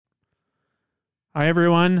Hi,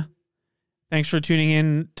 everyone. Thanks for tuning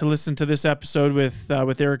in to listen to this episode with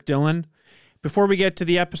Eric Dillon. Before we get to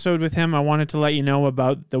the episode with him, I wanted to let you know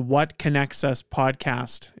about the What Connects Us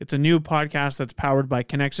podcast. It's a new podcast that's powered by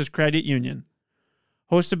Connexus Credit Union.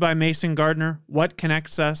 Hosted by Mason Gardner, What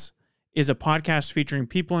Connects Us is a podcast featuring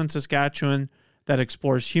people in Saskatchewan that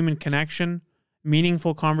explores human connection,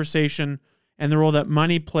 meaningful conversation, and the role that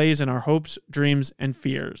money plays in our hopes, dreams, and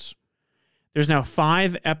fears. There's now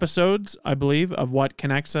 5 episodes, I believe, of What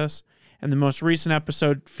Connects Us, and the most recent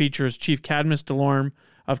episode features Chief Cadmus Delorme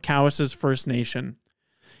of Cowess's First Nation.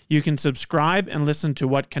 You can subscribe and listen to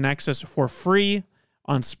What Connects Us for free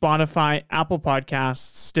on Spotify, Apple Podcasts,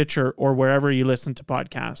 Stitcher, or wherever you listen to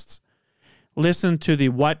podcasts. Listen to the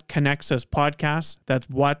What Connects Us podcast. That's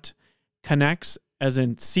What Connects, as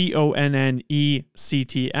in CONNECTS,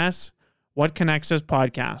 What Connects Us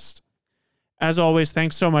podcast. As always,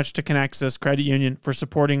 thanks so much to Connexus Credit Union for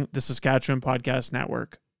supporting the Saskatchewan Podcast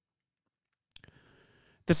Network.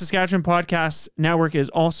 The Saskatchewan Podcast Network is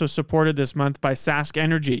also supported this month by Sask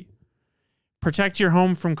Energy. Protect your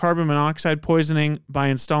home from carbon monoxide poisoning by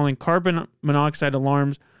installing carbon monoxide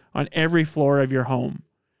alarms on every floor of your home.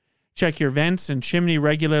 Check your vents and chimney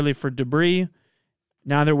regularly for debris.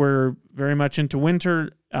 Now that we're very much into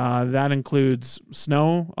winter, that includes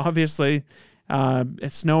snow, obviously.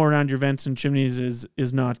 Snow around your vents and chimneys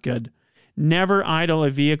is not good. Never idle a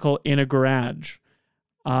vehicle in a garage.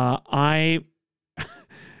 I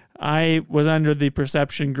was under the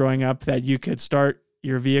perception growing up that you could start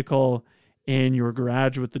your vehicle in your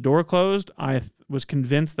garage with the door closed. I was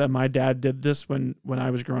convinced that my dad did this when I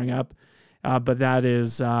was growing up, but that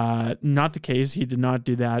is not the case. He did not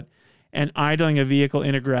do that. And idling a vehicle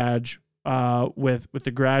in a garage with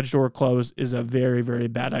the garage door closed is a very, very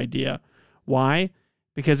bad idea. Why?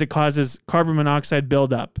 Because it causes carbon monoxide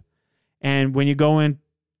buildup. And when you go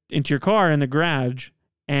into your car in the garage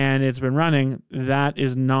and it's been running, that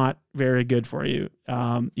is not very good for you.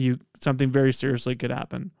 Something very seriously could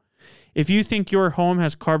happen. If you think your home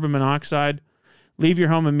has carbon monoxide, leave your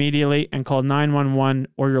home immediately and call 911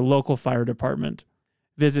 or your local fire department.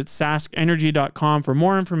 Visit saskenergy.com for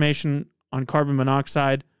more information on carbon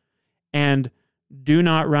monoxide, and do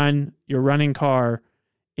not run your running car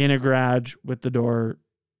in a garage with the door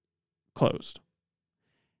closed.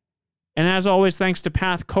 And as always, thanks to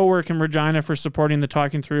Path Cowork in Regina for supporting the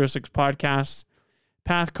Talking 306 podcast.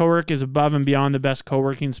 Path Cowork is above and beyond the best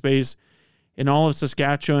co-working space in all of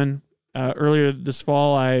Saskatchewan. Earlier this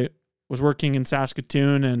fall, I was working in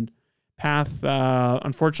Saskatoon, and Path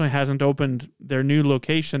unfortunately hasn't opened their new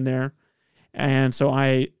location there. And so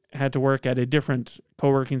I had to work at a different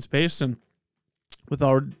co-working space. And with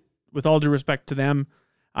all due respect to them,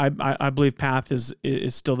 I believe Path is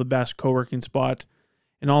still the best co-working spot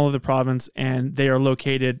in all of the province, and they are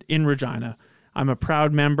located in Regina. I'm a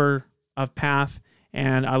proud member of Path,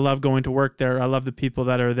 and I love going to work there. I love the people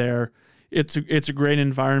that are there. It's a great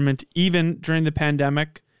environment, even during the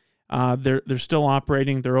pandemic. They're still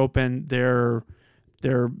operating. They're open. They're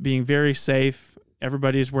being very safe.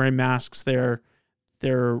 Everybody's wearing masks there.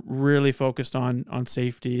 They're really focused on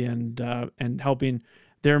safety and helping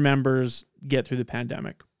their members get through the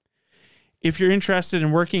pandemic. If you're interested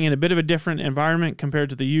in working in a bit of a different environment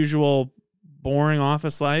compared to the usual boring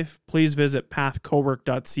office life, please visit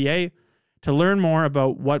pathcowork.ca to learn more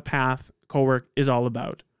about what Path Cowork is all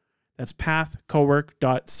about. That's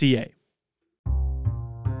pathcowork.ca.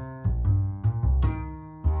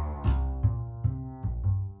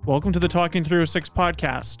 Welcome to the Talking 306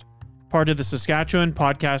 podcast, part of the Saskatchewan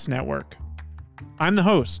Podcast Network. I'm the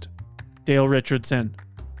host, Dale Richardson.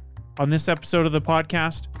 On this episode of the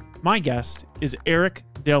podcast, my guest is Eric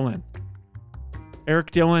Dillon.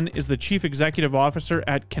 Eric Dillon is the Chief Executive Officer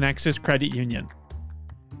at Connexus Credit Union.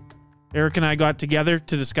 Eric and I got together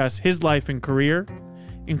to discuss his life and career,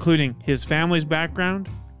 including his family's background,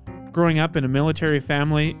 growing up in a military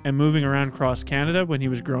family and moving around across Canada when he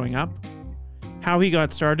was growing up, how he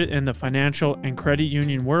got started in the financial and credit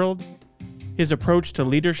union world, his approach to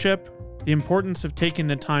leadership, the importance of taking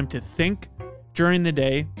the time to think during the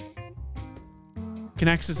day,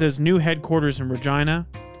 Connexus's new headquarters in Regina,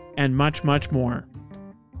 and much, much more.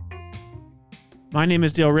 My name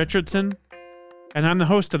is Dale Richardson, and I'm the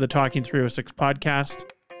host of the Talking 306 podcast,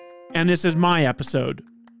 and this is my episode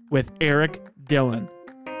with Eric Dillon.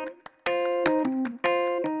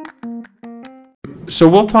 So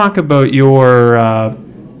we'll talk about your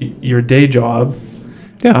day job.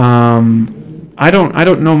 Yeah. I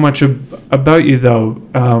don't know much about you though,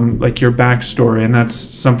 like your backstory, and that's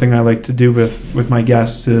something I like to do with my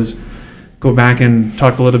guests is go back and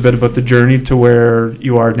talk a little bit about the journey to where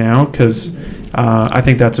you are now, because I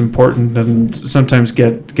think that's important and sometimes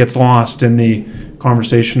gets lost in the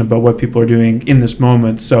conversation about what people are doing in this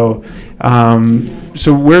moment. So,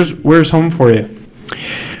 so where's home for you?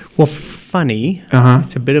 Well, funny.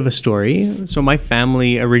 It's a bit of a story. So my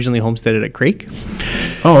family originally homesteaded at Crake.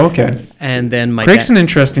 Oh, okay. And then Crake's an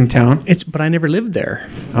interesting town. But I never lived there.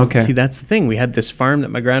 Okay. See, that's the thing. We had this farm that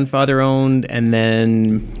my grandfather owned, and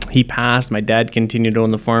then he passed. My dad continued to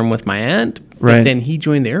own the farm with my aunt. Right. But then he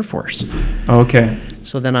joined the Air Force. Okay.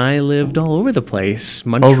 So then I lived all over the place.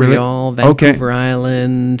 Montreal, really? Vancouver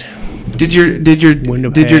Island. Did your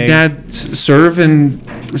dad serve in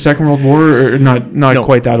the Second World War, or not No.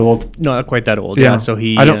 quite that old? No, not quite that old. Yeah. So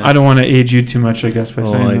he. I don't want to age you too much, I guess, by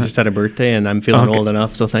saying I that. just had a birthday, and I'm feeling old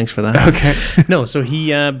enough. So thanks for that. Okay. No, so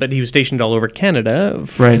he, but he was stationed all over Canada,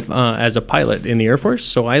 Right. As a pilot in the Air Force.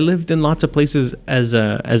 So I lived in lots of places as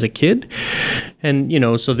a kid, and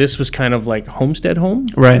so this was kind of like homestead home.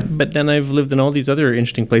 Right. But then I've lived in all these other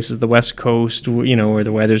interesting places, the West Coast, where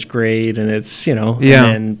the weather's great, and it's Yeah.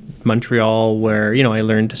 and then Montreal, where I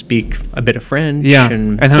learned to speak a bit of French. Yeah.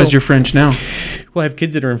 And how's your French now? Well, I have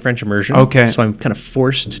kids that are in French immersion. Okay. So I'm kind of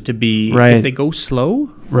forced to be. Right. If they go slow,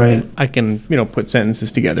 Right. I can put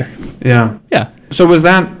sentences together. Yeah. Yeah. So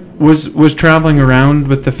was traveling around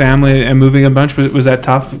with the family and moving a bunch, was that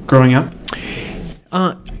tough growing up?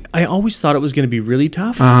 I always thought it was going to be really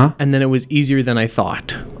tough, and then it was easier than I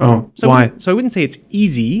thought. Oh, So why? I wouldn't say it's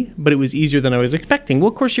easy, but it was easier than I was expecting. Well,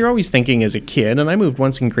 of course, you're always thinking as a kid, and I moved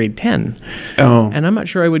once in grade 10, Oh, and I'm not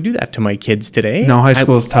sure I would do that to my kids today. no, high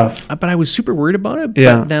school is tough. But I was super worried about it.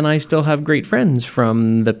 Yeah. But then I still have great friends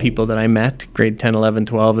from the people that I met, grade 10, 11,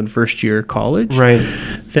 12, and first year college. Right.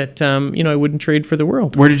 That, I wouldn't trade for the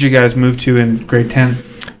world. Where did you guys move to in grade 10?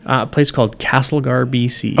 A place called Castlegar,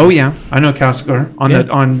 BC. Oh yeah, I know Castlegar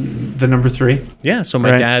Yeah. on the number 3. Yeah, so my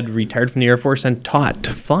Right. dad retired from the Air Force and taught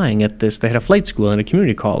flying at this. They had a flight school and a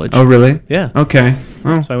community college. Oh really? Yeah. Okay.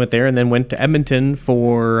 Oh, So I went there and then went to Edmonton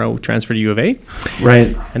for transfer to U of A,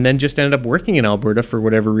 right. and then just ended up working in Alberta for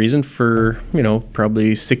whatever reason for,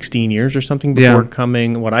 probably 16 years or something Yeah. before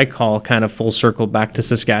coming what I call kind of full circle back to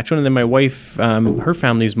Saskatchewan. And then my wife, her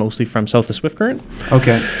family is mostly from south of Swift Current.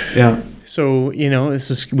 Okay. Yeah. So,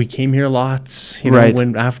 we came here lots, Right.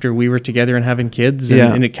 when after we were together and having kids,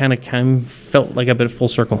 Yeah. and it kind of felt like a bit of full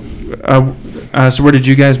circle. So where did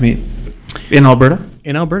you guys meet? In Alberta?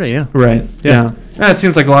 In Alberta, yeah. Right. Yeah. Yeah. It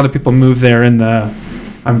seems like a lot of people move there in the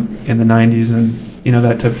 90s and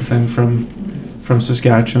that type of thing from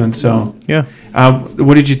Saskatchewan. So Yeah.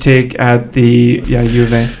 what did you take at the U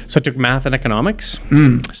of A? So I took math and economics.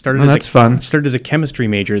 Started Oh, as that's fun. Started as a chemistry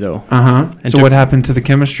major, though. So took- what happened to the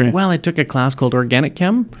chemistry? Well, I took a class called organic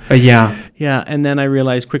chem. Yeah. Yeah, and then I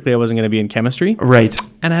realized quickly I wasn't going to be in chemistry. Right.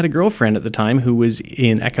 And I had a girlfriend at the time who was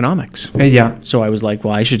in economics. Yeah. So I was like,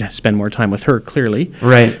 well, I should spend more time with her, clearly.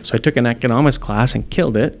 Right. So I took an economics class and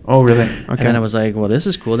killed it. Oh, really? And Okay. then I was like, well, this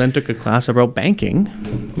is cool. Then took a class about banking.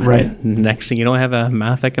 Right. Next thing you know, I have a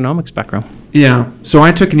math economics background. Yeah. So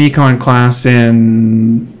I took an econ class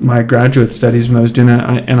in my graduate studies when I was doing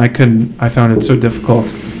that, and I found it so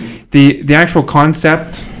difficult. The actual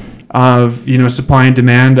concept of supply and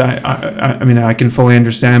demand, I mean I can fully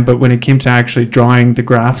understand, but when it came to actually drawing the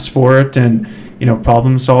graphs for it and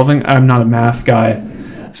problem solving, I'm not a math guy.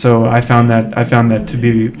 So I found that to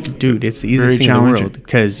be Dude, it's the very easiest thing in the challenging. world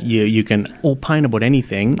because you can opine about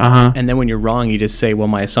anything, and then when you're wrong, you just say, well,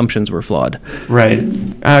 my assumptions were flawed. Right.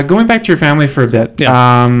 Going back to your family for a bit.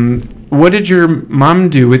 Yeah. What did your mom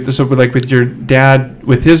do with with your dad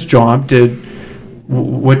with his job?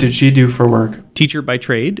 What did she do for work? Teacher by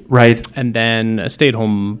trade, Right. and then a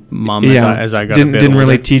stay-at-home mom Yeah. as I got a didn't bit didn't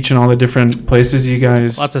really older. teach in all the different places you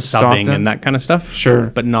guys. Lots of stopped subbing in? and that kind of stuff.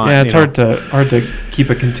 Sure. but not. Yeah, it's hard to keep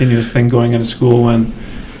a continuous thing going at a school when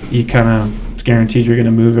you it's guaranteed you're going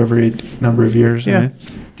to move every number of years. Yeah. Right?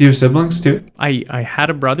 Do you have siblings too? I had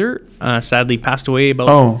a brother, sadly passed away about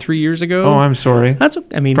Oh. 3 years ago. Oh, I'm sorry. That's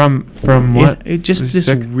I mean From what? It just Was he this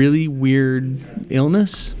sick? really weird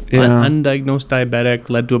illness. Yeah. Undiagnosed diabetic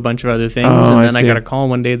led to a bunch of other things, Oh, I and then I see. got a call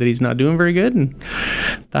one day that he's not doing very good, and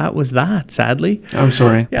that was that. Sadly, I'm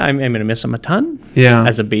sorry. yeah, I'm gonna miss him a ton. Yeah.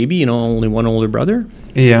 As a baby, only one older brother.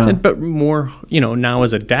 Yeah. But more, now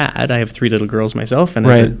as a dad, I have 3 little girls myself, and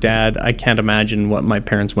as a Right. dad, I can't imagine what my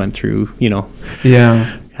parents went through. Yeah.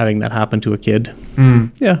 Having that happen to a kid. Mm.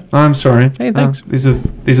 Yeah. I'm sorry. Hey, thanks. These are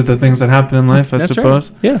the things that happen in life, I That's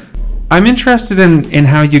suppose. right. Yeah. I'm interested in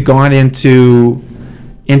how you got into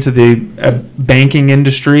the banking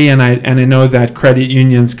industry, and I know that credit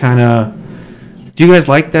unions kind of. Do you guys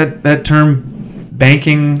like that term,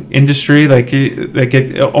 banking industry? Like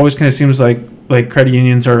it always kind of seems like like credit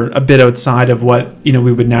unions are a bit outside of what, you know,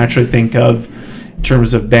 we would naturally think of in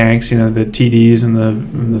terms of banks, you know, the TDs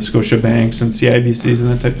and the Scotia banks and CIBCs and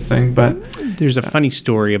that type of thing. But there's a funny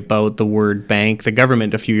story about the word bank. The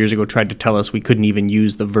government a few years ago tried to tell us we couldn't even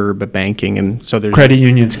use the verb banking, and so there's credit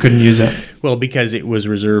unions couldn't use it. Well, because it was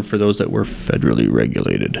reserved for those that were federally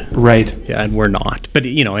regulated. Right. Yeah, and we're not. But,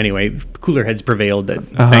 you know, anyway, cooler heads prevailed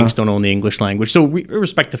that banks don't own the English language. So we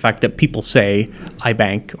respect the fact that people say, I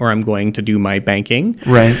bank, or I'm going to do my banking.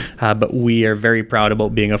 Right. But we are very proud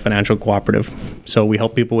about being a financial cooperative. So we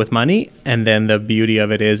help people with money. And then the beauty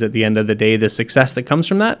of it is, at the end of the day, the success that comes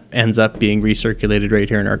from that ends up being recirculated right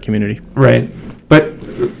here in our community. Right. But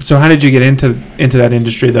so how did you get into that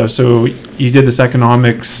industry, though? So you did this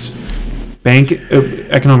economics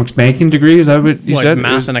banking degree, is that what you said?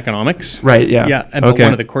 Math and economics. Right, yeah. Yeah, and but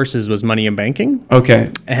one of the courses was money and banking.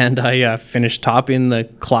 Okay. And I finished top in the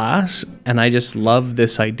class, and I just love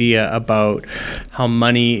this idea about how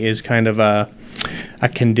money is kind of a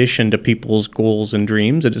condition to people's goals and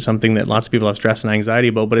dreams. It is something that lots of people have stress and anxiety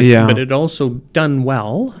about, but it also done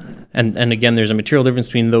well. And again, there's a material difference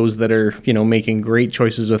between those that are, you know, making great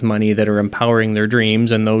choices with money, that are empowering their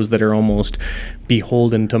dreams, and those that are almost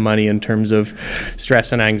beholden to money in terms of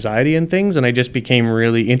stress and anxiety and things. And I just became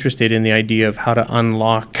really interested in the idea of how to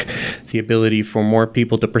unlock the ability for more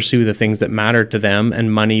people to pursue the things that matter to them,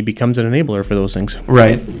 and money becomes an enabler for those things.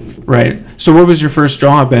 Right, right. So what was your first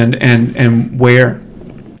job and where?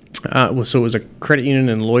 So it was a credit union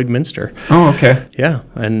in Lloydminster. Oh, okay. Yeah,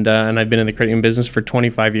 and I've been in the credit union business for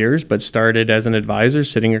 25 years, but started as an advisor,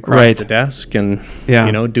 sitting across the desk and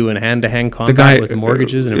you know, doing hand-to-hand contact with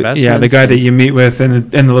mortgages and investments. Yeah, the guy that you meet with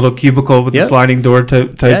in the little cubicle with the sliding door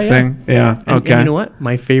type thing. Yeah. Okay. And you know what?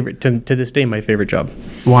 My favorite to this day, my favorite job.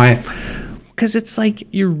 Why? Because it's like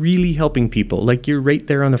you're really helping people. Like, you're right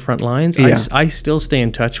there on the front lines. Yeah. I still stay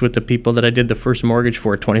in touch with the people that I did the first mortgage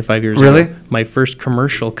for 25 years Really? ago. My first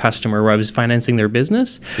commercial customer, where I was financing their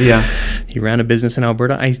business. Yeah. He ran a business in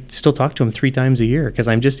Alberta. I still talk to him 3 times a year because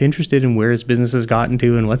I'm just interested in where his business has gotten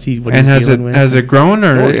to and what he's dealing with. Has it grown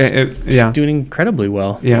or? It's doing incredibly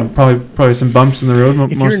well. Yeah, probably some bumps in the road,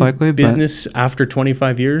 most likely. If you're in business after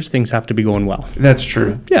 25 years, things have to be going well. That's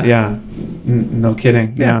true. Yeah. Yeah. No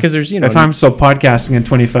kidding. Yeah. Because there's, you know, if I'm still podcasting in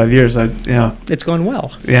 25 years, it's going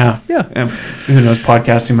well. Yeah. Yeah. Who knows?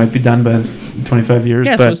 Podcasting might be done by 25 years.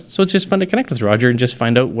 Yeah. But so it's just fun to connect with Roger and just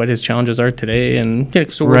find out what his challenges are today. And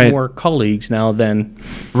so we're more colleagues now than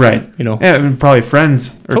you know. Yeah, and probably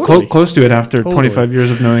friends or close to it after 25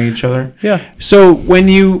 years of knowing each other. Yeah. So when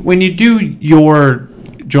you do your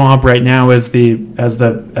job right now as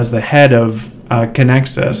the head of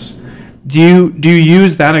Connexus, do you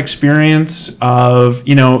use that experience of,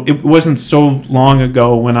 you know, it wasn't so long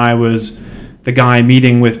ago when I was the guy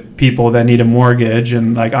meeting with people that need a mortgage,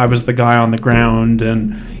 and like I was the guy on the ground,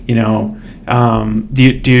 and you know,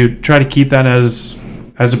 do you try to keep that as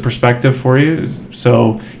a perspective for you?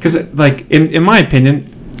 So, because like in my opinion,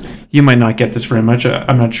 you might not get this very much,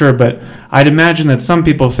 I'm not sure, but I'd imagine that some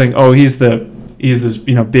people think, oh, he's this,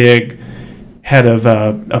 you know, big head of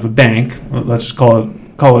a bank. Let's just call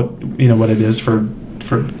it, you know, what it is for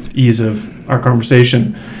ease of our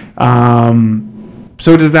conversation.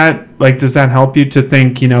 So does that help you to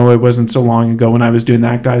think, you know, it wasn't so long ago when I was doing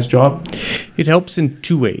that guy's job? It helps in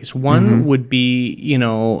 2 ways. One would be, you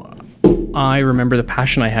know, I remember the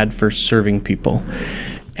passion I had for serving people.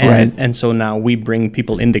 And so now we bring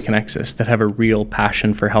people into Connexus that have a real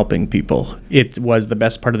passion for helping people. It was the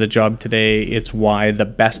best part of the job today. It's why the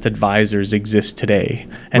best advisors exist today.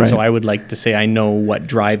 And so I would like to say I know what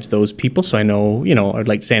drives those people. So I know, you know, I'd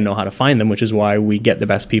like to say I know how to find them, which is why we get the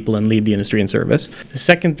best people and lead the industry in service. The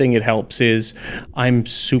second thing it helps is I'm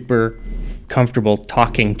super comfortable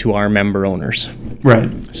talking to our member owners.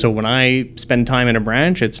 Right. So when I spend time in a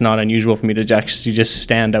branch, it's not unusual for me to just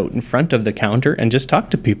stand out in front of the counter and just talk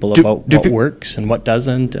to people about what works and what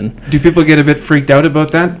doesn't. And do people get a bit freaked out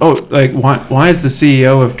about that? Oh, like why is the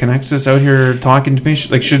CEO of Connexus out here talking to me?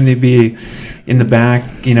 Like, shouldn't he be in the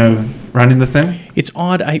back, you know, running the thing? It's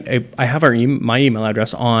odd. I have my email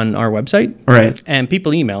address on our website. Right. And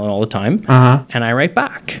people email it all the time. And I write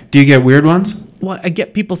back. Do you get weird ones? Well, I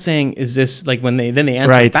get people saying, is this, like, when they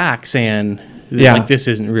answer back saying, like, this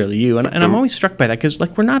isn't really you. And I'm always struck by that because,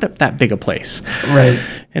 like, we're not at that big a place. Right.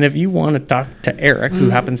 And if you want to talk to Eric, who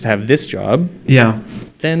happens to have this job,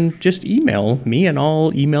 then just email me and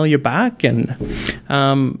I'll email you back. And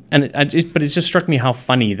but it's just struck me how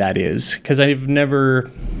funny that is, because I've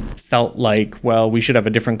never felt like, well, we should have a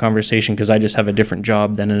different conversation because I just have a different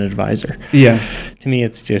job than an advisor. Yeah. To me,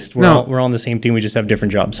 it's just we're all on the same team. We just have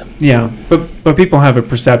different jobs. Yeah, but people have a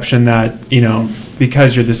perception that, you know,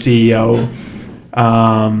 because you're the CEO,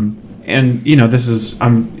 And this is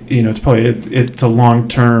it's a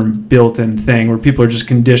long-term built-in thing where people are just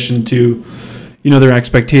conditioned to their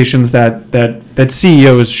expectations that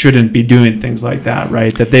CEOs shouldn't be doing things like that,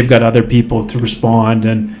 right? That they've got other people to respond,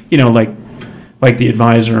 and like the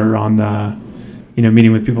advisor on the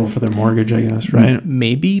meeting with people for their mortgage, I guess, right?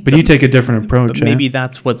 Maybe, but you take a different approach. But maybe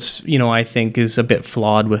that's what's I think is a bit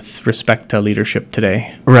flawed with respect to leadership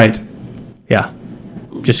today. Right. Yeah.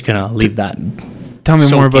 Just gonna leave that. Tell me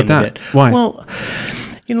more about that. Why? Well,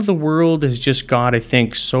 the world has just got, I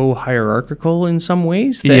think, so hierarchical in some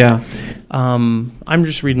ways that I'm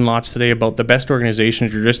just reading lots today about the best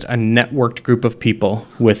organizations are just a networked group of people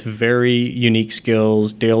with very unique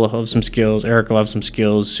skills. Dale will have some skills, Eric will have some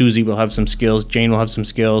skills, Susie will have some skills, Jane will have some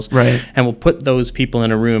skills. Right. And we'll put those people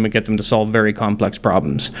in a room and get them to solve very complex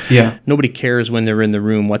problems. Yeah. Nobody cares when they're in the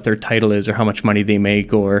room what their title is or how much money they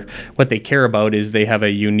make, or what they care about is they have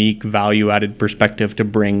a unique value-added perspective to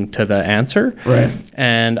bring to the answer. Right.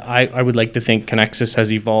 And I would like to think Connexus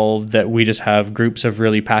has evolved that we just have groups of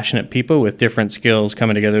really passionate people with different skills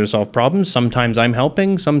coming together to solve problems. Sometimes I'm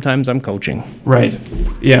helping, sometimes I'm coaching. Right.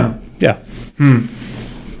 Yeah. Yeah.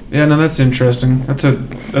 Yeah, no, that's interesting. That's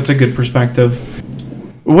a good perspective.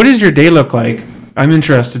 What does your day look like? I'm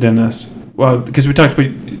interested in this. Well, because we talked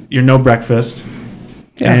about your no breakfast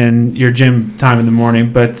and your gym time in the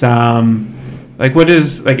morning, but what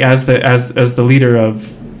is as the leader of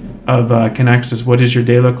Connexus, what does your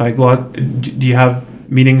day look like? Do you have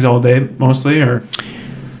meetings all day mostly, or?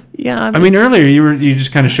 Yeah, I mean earlier you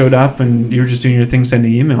just kind of showed up and you were just doing your thing,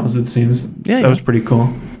 sending emails. It seems that was pretty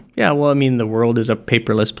cool. Yeah, well, I mean, the world is a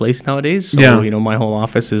paperless place nowadays. So, my whole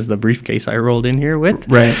office is the briefcase I rolled in here with.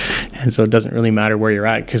 Right. And so it doesn't really matter where you're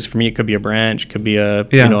at, because for me, it could be a branch, could be a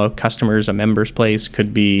a customer's, a member's place,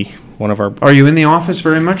 could be one of our. Are you in the office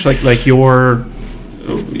very much, like your,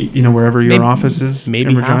 wherever your office is?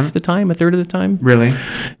 Maybe half the time, a third of the time. Really?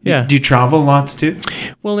 Yeah. Do you travel lots too?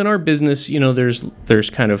 Well, in our business, there's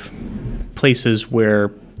kind of places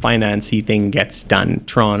where financy thing gets done.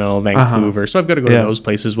 Toronto, Vancouver. So I've got to go to those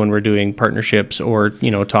places when we're doing partnerships or,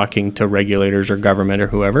 talking to regulators or government or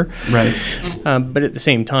whoever. Right. But at the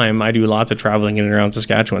same time, I do lots of traveling in and around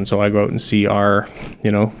Saskatchewan. So I go out and see our,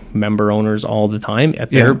 member owners all the time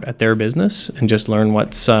at their business and just learn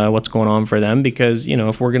what's going on for them. Because,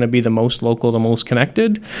 if we're going to be the most local, the most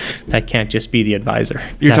connected, that can't just be the advisor.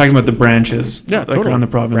 You're talking about the branches, totally. around the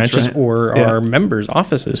province, branches, right? Or our members'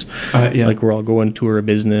 offices. Like we're all going tour a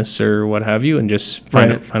business or what have you, and just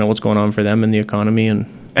find out what's going on for them in the economy. And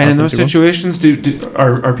in those situations,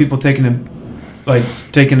 are people taken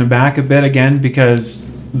aback a bit again because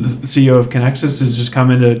the CEO of Connexus is just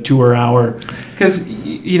coming to 2 hour? Because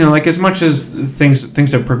as much as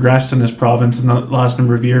things have progressed in this province in the last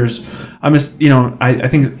number of years, I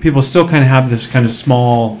think people still kind of have this kind of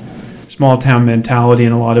small town mentality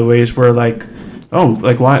in a lot of ways, where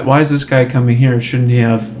why is this guy coming here? Shouldn't he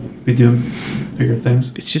be doing bigger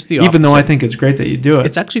things? It's just the opposite. Even though I think it's great that you do it.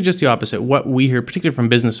 It's actually just the opposite. What we hear, particularly from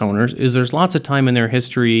business owners, is there's lots of time in their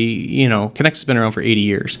history. Connexus has been around for 80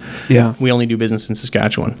 years. Yeah. We only do business in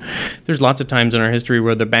Saskatchewan. There's lots of times in our history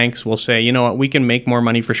where the banks will say, you know what, we can make more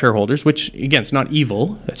money for shareholders, which, again, it's not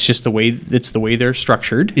evil. It's just the way they're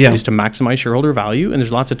structured, is to maximize shareholder value. And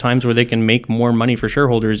there's lots of times where they can make more money for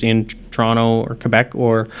shareholders in Toronto or Quebec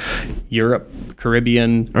or Europe,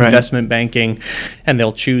 Caribbean, investment banking, and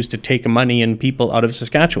they'll choose to take money and people out of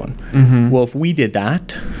Saskatchewan. Mm-hmm. Well, if we did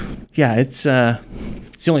that, it's the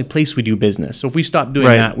only place we do business. So if we stop doing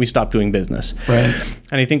that, we stop doing business. Right.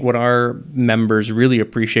 And I think what our members really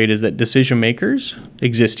appreciate is that decision makers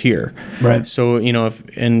exist here. Right. So, we go out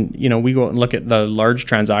and look at the large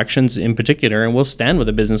transactions in particular, and we'll stand with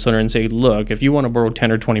a business owner and say, look, if you want to borrow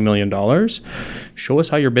 $10 or $20 million, show us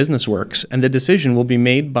how your business works. And the decision will be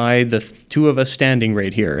made by the two of us standing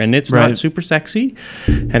right here. And it's not super sexy,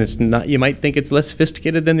 and it's not, you might think it's less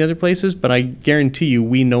sophisticated than the other places, but I guarantee you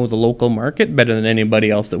we know the local market better than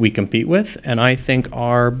anybody else that we compete with. And I think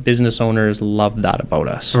our business owners love that about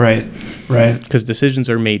us. Right. Because decisions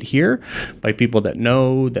are made here by people that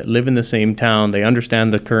live in the same town. They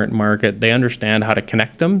understand the current market. They understand how to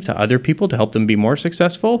connect them to other people to help them be more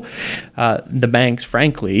successful. The banks,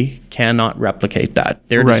 frankly, cannot replicate that.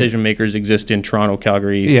 Their decision makers exist in Toronto,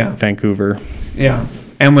 Calgary, Vancouver. Yeah.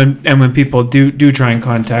 And when people do try and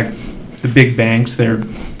contact the big banks, they're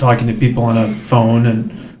talking to people on a phone,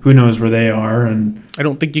 and who knows where they are. And I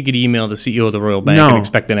don't think you could email the CEO of the Royal Bank and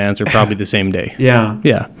expect an answer probably the same day.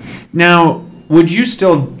 Yeah. Now, would you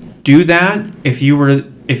still do that if you were the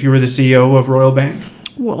CEO of Royal Bank?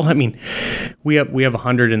 Well, I mean, we have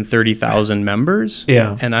 130,000 members,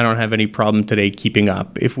 Yeah. and I don't have any problem today keeping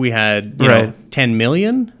up. If we had you Right. know 10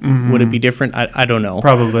 million, would it be different? I don't know.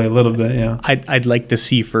 Probably a little bit, yeah. I'd like to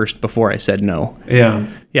see first before I said no. Yeah.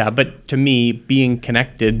 Yeah, but to me, being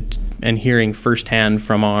connected and hearing firsthand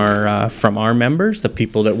from our members, the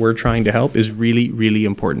people that we're trying to help, is really, really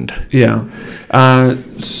important. Yeah.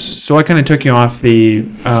 So I kind of took you off the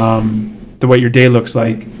what your day looks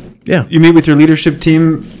like. Yeah. You meet with your leadership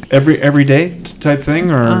team every day type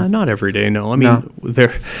thing, or Not every day, no. I mean,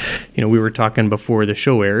 we were talking before the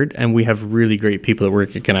show aired, and we have really great people that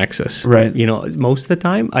work at Connexus. Right. You know, most of the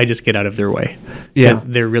time, I just get out of their way. Yeah. Because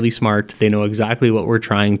they're really smart. They know exactly what we're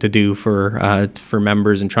trying to do for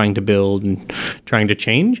members and trying to build and trying to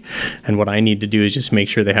change. And what I need to do is just make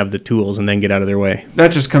sure they have the tools and then get out of their way.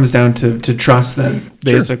 that just comes down to trust then,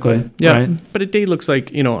 basically. Yeah. Right? But a day looks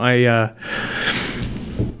like,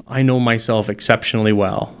 I know myself exceptionally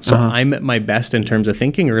well. So I'm at my best in terms of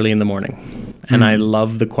thinking early in the morning. And I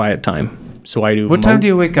love the quiet time. So I do. What time do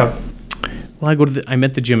you wake up? Well, I'm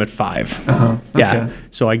at the gym at 5. Okay. Yeah.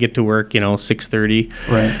 So I get to work, 6:30.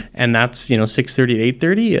 Right. And that's, 6:30 to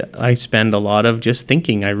 8:30. I spend a lot of just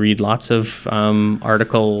thinking. I read lots of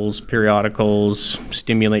articles, periodicals,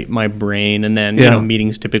 stimulate my brain. And then,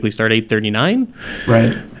 meetings typically start 8:39.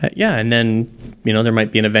 Right. And then, there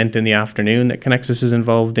might be an event in the afternoon that Connexus is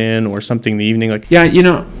involved in, or something in the evening.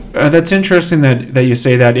 Yeah, that's interesting that you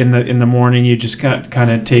say that in the morning you just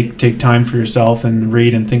kind of take time for yourself and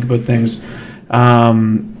read and think about things.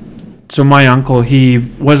 So my uncle, he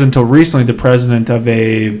was until recently the president of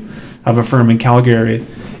a firm in Calgary,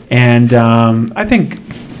 and I think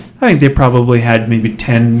they probably had maybe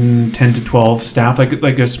 10 to 12 staff,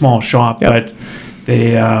 like a small shop, Yep.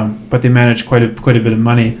 but they managed quite a bit of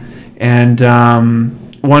money. And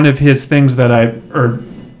one of his things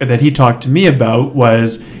that he talked to me about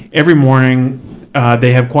was every morning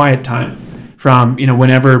they have quiet time from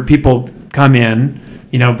whenever people come in,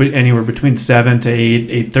 but anywhere between 7 to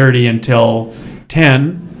 8:30 until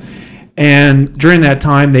 10. And during that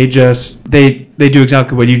time they do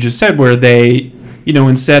exactly what you just said, where they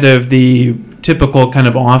instead of the typical kind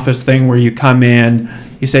of office thing where you come in,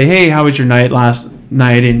 you say, hey, how was your night last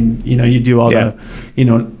night, and you do all the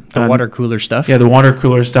The water cooler stuff. Yeah, the water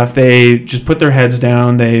cooler stuff. They just put their heads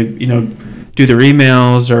down. They, do their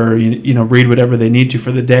emails or, read whatever they need to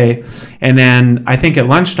for the day. And then I think at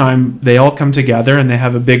lunchtime, they all come together and they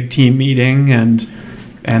have a big team meeting and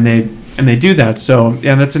they do that. So,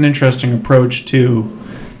 yeah, that's an interesting approach to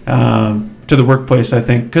the workplace, I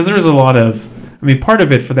think, because there's a lot of, part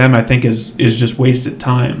of it for them, I think, is just wasted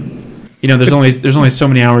time. There's only so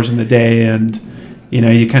many hours in the day, and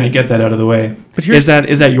you kind of get that out of the way. But is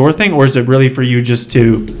that your thing, or is it really for you just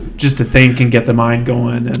to think and get the mind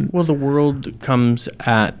going? And well, the world comes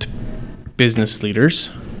at business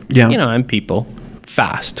leaders, and people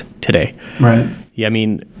fast today. Right. Yeah,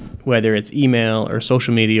 whether it's email or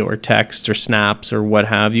social media or text or snaps or what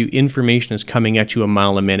have you, information is coming at you a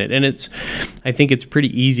mile a minute. And I think it's pretty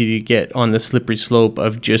easy to get on the slippery slope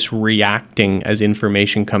of just reacting as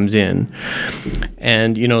information comes in.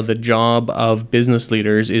 And, the job of business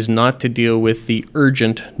leaders is not to deal with the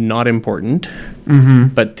urgent, not important,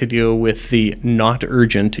 but to deal with the not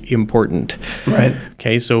urgent, important. Right.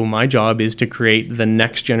 Okay, so my job is to create the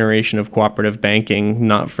next generation of cooperative banking,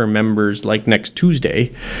 not for members like next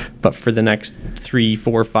Tuesday, but for the next 3,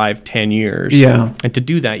 4, 5, 10 years. Yeah. And to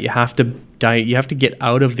do that, you have to get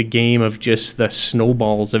out of the game of just the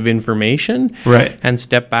snowballs of information, right, and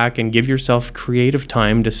step back and give yourself creative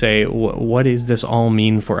time to say, what does this all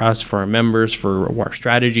mean for us, for our members, for our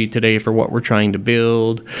strategy today, for what we're trying to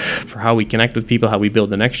build, for how we connect with people, how we build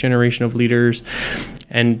the next generation of leaders,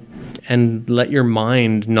 and let your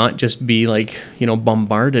mind not just be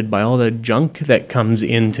bombarded by all the junk that comes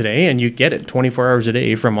in today, and you get it 24 hours a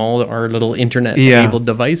day from all our little internet-enabled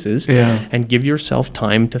devices, and give yourself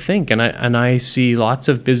time to think. And I see lots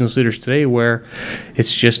of business leaders today where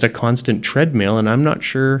it's just a constant treadmill, and I'm not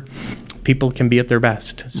sure people can be at their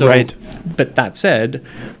best. So, right. But that said,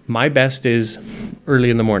 my best is early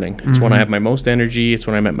in the morning. It's when I have my most energy. It's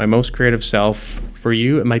when I'm at my most creative self. For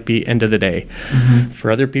you, it might be end of the day.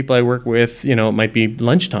 For other people I work with, it might be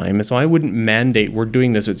lunchtime. So I wouldn't mandate we're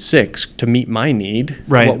doing this at 6 to meet my need.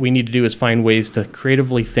 Right. What we need to do is find ways to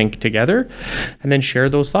creatively think together and then share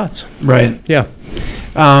those thoughts. Right. Yeah.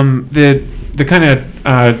 The kind of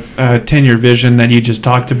 10-year vision that you just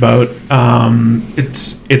talked about,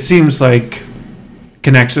 it seems like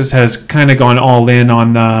Connexus has kind of gone all in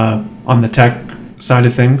on the tech side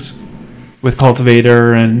of things with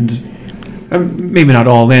Cultivator, and maybe not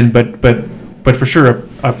all in, but but for sure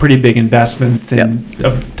a pretty big investment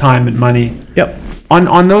of time and money. Yep.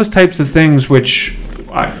 On those types of things, which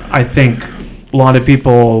I think a lot of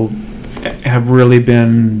people have really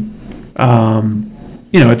been,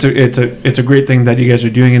 it's a great thing that you guys are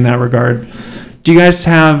doing in that regard. Do you guys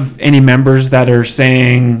have any members that are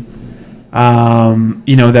saying,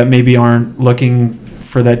 that maybe aren't looking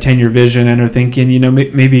for that 10-year vision and are thinking,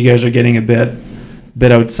 maybe you guys are getting a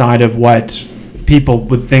bit outside of what people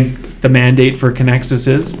would think the mandate for Connexus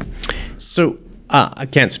is? So I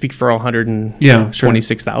can't speak for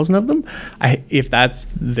 126,000 of them. If that's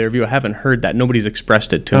their view, I haven't heard that. Nobody's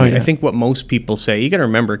expressed it to me. Yeah. I think what most people say, you got to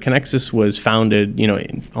remember, Connexus was founded,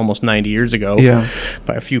 almost 90 years ago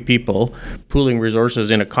by a few people, pooling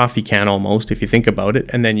resources in a coffee can almost, if you think about it,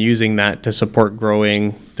 and then using that to support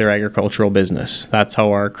growing their agricultural business. That's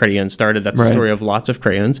how our crayon started. That's the story of lots of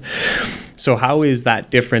crayons. So how is that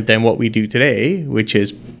different than what we do today, which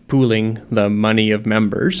is pooling the money of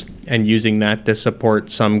members and using that to support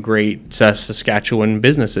some great Saskatchewan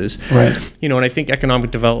businesses? Right. And I think economic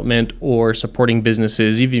development or supporting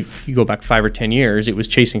businesses, even if you go back 5 or 10 years, it was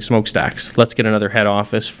chasing smokestacks. Let's get another head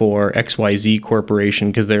office for XYZ Corporation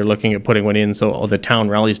because they're looking at putting one in, so the town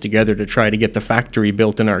rallies together to try to get the factory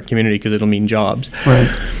built in our community because it'll mean jobs. Right.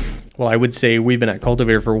 Well, I would say we've been at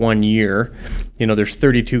Cultivator for 1 year. There's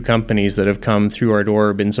 32 companies that have come through our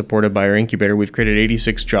door, been supported by our incubator. We've created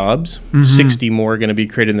 86 jobs. 60 more are going to be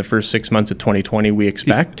created in the first 6 months of 2020, we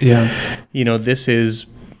expect. Yeah. This is,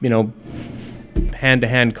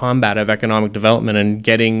 hand-to-hand combat of economic development and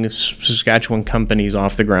getting Saskatchewan companies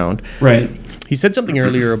off the ground. Right. He said something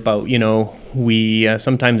earlier about, we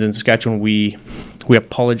sometimes in Saskatchewan, we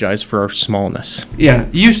apologize for our smallness. Yeah,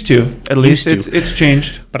 used to, at least. It's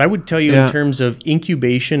changed. But I would tell you in terms of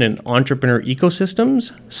incubation and entrepreneur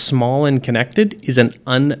ecosystems, small and connected is an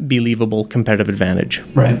unbelievable competitive advantage.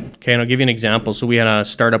 Right. Okay, and I'll give you an example. So we had a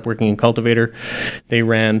startup working in Cultivator. They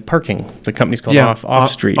ran parking. The company's called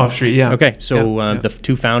Off Street. Off Street, yeah. Okay, so the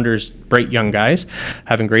two founders, bright young guys,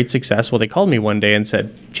 having great success. Well, they called me one day and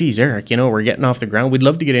said, geez, Eric, we're getting off the ground. We'd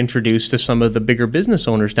love to get introduced to some of the bigger business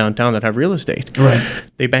owners downtown that have real estate. Right.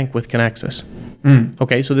 They bank with Connexus.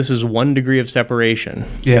 Okay, so this is 1 degree of separation.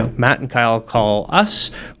 Yeah. Matt and Kyle call us.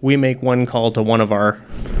 We make one call to one of our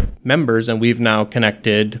members, and we've now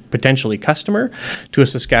connected potentially customer to a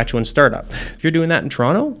Saskatchewan startup. If you're doing that in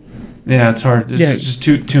Toronto, yeah, it's hard. It's just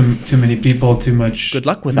too many people, too much. Good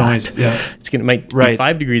luck with noise. that. Yeah, might be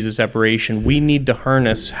 5 degrees of separation. We need to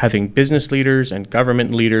harness having business leaders and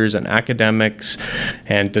government leaders and academics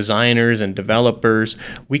and designers and developers.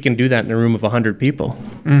 We can do that in a room of 100 people.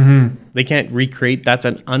 They can't recreate. That's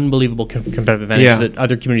an unbelievable competitive advantage that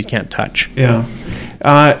other communities can't touch. Yeah.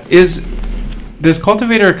 Does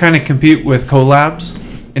Cultivator kind of compete with collabs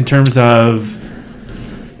in terms of?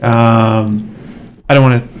 I don't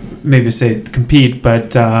want to maybe say compete,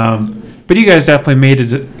 but you guys definitely made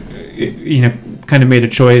a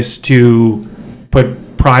choice to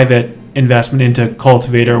put private investment into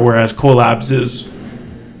Cultivator, whereas collabs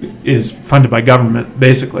is funded by government,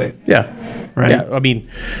 basically. Yeah. Right. Yeah. I mean,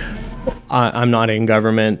 I'm not in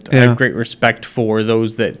government. I have great respect for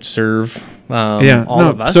those that serve all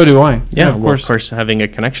of us. So do I. Yeah, of course, having a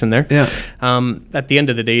connection there. Yeah. At the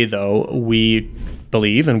end of the day, though, we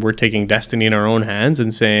believe, and we're taking destiny in our own hands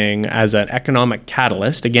and saying, as an economic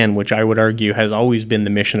catalyst, again, which I would argue has always been the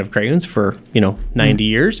mission of Crayons for 90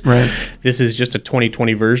 years. Right. This is just a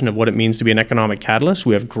 2020 version of what it means to be an economic catalyst.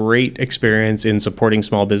 We have great experience in supporting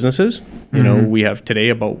small businesses. We have today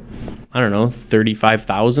about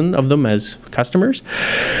 35,000 of them as customers.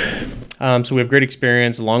 So we have great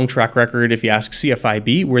experience, long track record. If you ask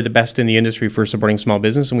CFIB, we're the best in the industry for supporting small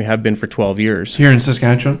business, and we have been for 12 years. Here in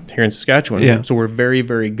Saskatchewan? Here in Saskatchewan. Yeah. So we're very,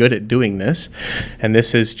 very good at doing this. And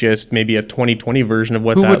this is just maybe a 2020 version of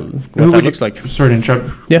what that looks like. Sorry to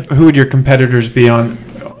interrupt. Yeah. Who would your competitors be on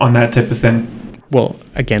that type of thing? Well,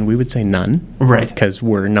 again, we would say none. Right. Because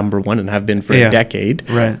we're number one and have been for a decade.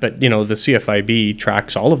 Right. But, the CFIB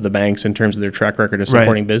tracks all of the banks in terms of their track record of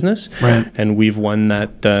supporting business. Right. And we've won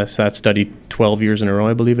that study 12 years in a row,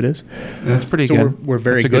 I believe it is. That's pretty good. So we're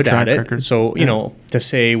very good at it. Record. So, to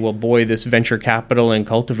say, well, boy, this venture capital and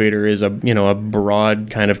Cultivator is a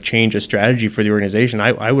broad kind of change of strategy for the organization.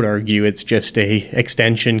 I would argue it's just a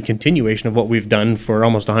extension, continuation of what we've done for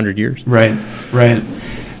almost 100 years. Right.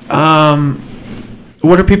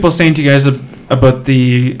 What are people saying to you guys about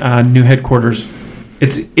the new headquarters?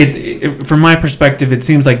 It from my perspective, it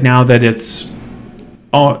seems like now that it's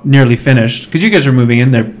all nearly finished, because you guys are moving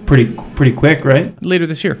in there pretty quick, right? Later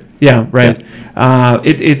this year. Yeah, right. Yeah.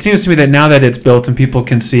 It seems to me that now that it's built and people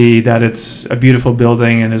can see that it's a beautiful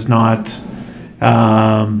building and is not,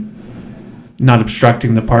 not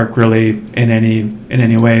obstructing the park really in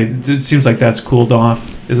any way. It seems like that's cooled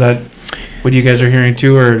off. Is that what you guys are hearing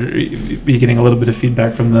too, or are you getting a little bit of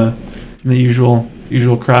feedback from the usual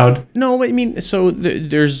crowd? No, I mean, so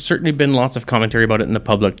there's certainly been lots of commentary about it in the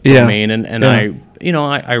public domain, and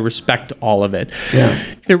I respect all of it.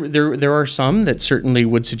 Yeah. There are some that certainly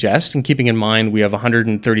would suggest, and keeping in mind we have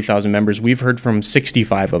 130,000 members, we've heard from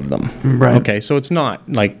 65 of them. Right. Okay, so it's not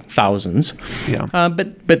like thousands. Yeah.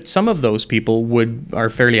 But some of those people are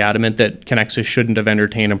fairly adamant that Connexus shouldn't have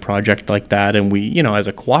entertained a project like that, and we, as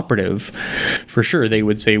a cooperative, for sure, they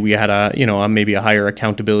would say we had maybe a higher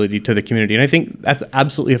accountability to the community, and I think that's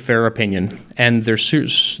absolutely a fair opinion. And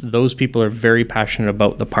those people are very passionate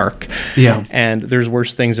about the park. Yeah. And there's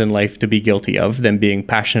worse things in life to be guilty of than being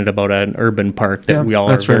passionate about an urban park that we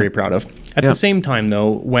all are very proud of. At the same time,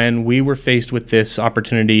 though, when we were faced with this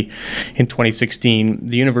opportunity in 2016,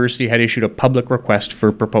 the university had issued a public request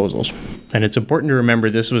for proposals. And it's important to remember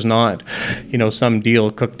this was not, some deal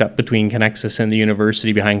cooked up between Connexus and the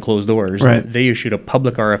university behind closed doors. Right. They issued a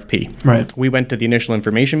public RFP. Right. We went to the initial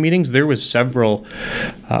information meetings. There was several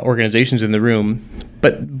organizations in the room.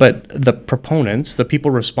 But the proponents, the people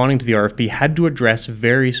responding to the RFP, had to address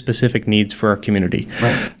very specific needs for our community.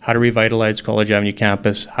 Right. How to revitalize College Avenue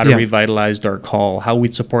campus, how to revitalize Dark Hall, how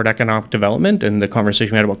we'd support economic development, and the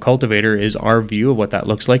conversation we had about Cultivator is our view of what that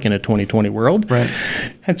looks like in a 2020 world. Right.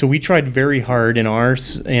 And so we tried very hard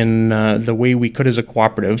in the way we could as a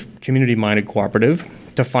cooperative, community-minded cooperative,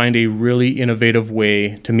 to find a really innovative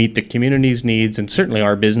way to meet the community's needs and certainly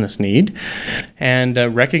our business need, and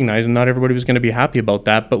recognizing not everybody was going to be happy about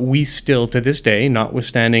that, but we still, to this day,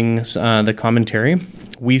 notwithstanding the commentary,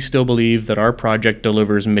 we still believe that our project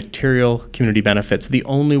delivers material community benefits. The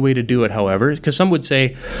only way to do it, however, because some would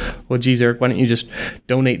say, well, geez, Eric, why don't you just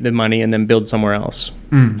donate the money and then build somewhere else?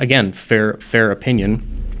 Again, fair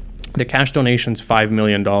opinion. The cash donation's $5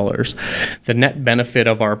 million. The net benefit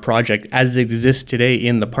of our project as it exists today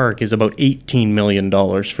in the park is about $18 million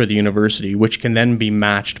for the university, which can then be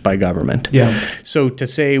matched by government. Yeah. So to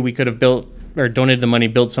say we could have built or donated the money,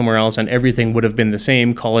 built somewhere else, and everything would have been the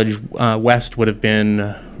same. College West would have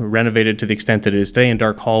been renovated to the extent that it is today, and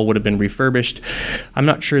Dark Hall would have been refurbished. I'm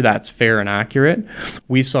not sure that's fair and accurate.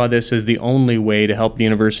 We saw this as the only way to help the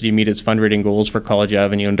university meet its fundraising goals for College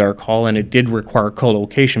Avenue and Dark Hall, and it did require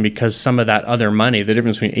co-location because some of that other money, the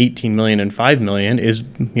difference between $18 million and $5 million is,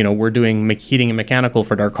 we're doing heating and mechanical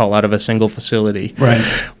for Dark Hall out of a single facility. Right.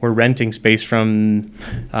 We're renting space from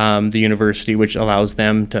the university, which allows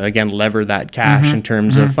them to, again, lever that cash in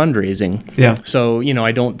terms of fundraising. Yeah. So,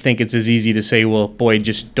 I don't think it's as easy to say, well, boy,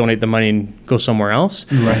 just donate the money and go somewhere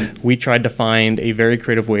else. Right. We tried to find a very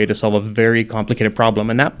creative way to solve a very complicated problem.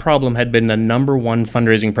 And that problem had been the number one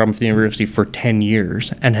fundraising problem for the university for 10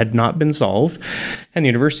 years and had not been solved. And the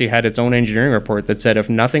university had its own engineering report that said if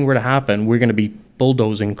nothing were to happen, we're going to be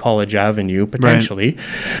bulldozing College Avenue potentially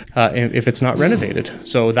if it's not renovated.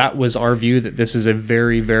 So that was our view, that this is a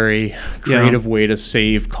very, very creative way to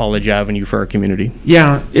save College Avenue for our community.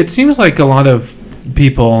 Yeah, it seems like a lot of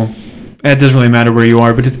people, it doesn't really matter where you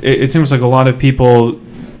are, but it seems like a lot of people,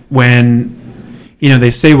 when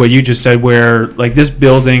they say what you just said, where like this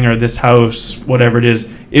building or this house, whatever it is,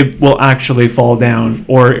 it will actually fall down,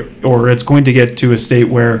 or it's going to get to a state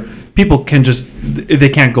where people they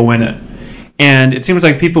can't go in it. And it seems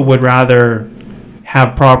like people would rather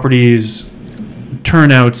have properties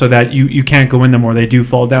turn out so that you can't go in them or they do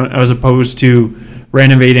fall down, as opposed to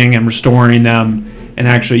renovating and restoring them and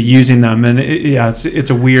actually using them. And it's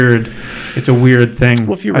a weird thing.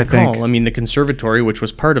 Well, if you recall, the conservatory, which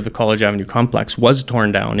was part of the College Avenue complex, was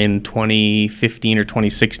torn down in 2015 or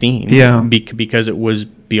 2016. Yeah. Because it was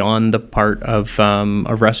beyond the part of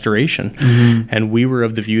restoration. And we were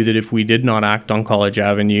of the view that if we did not act on College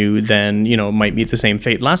Avenue, then, it might meet the same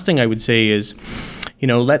fate. Last thing I would say is,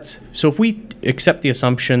 so if we accept the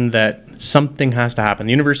assumption that something has to happen,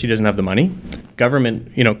 the university doesn't have the money,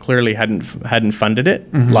 government, clearly hadn't funded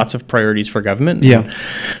it, lots of priorities for government. Yeah.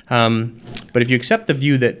 But if you accept the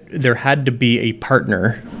view that there had to be a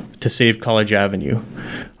partner to save College Avenue,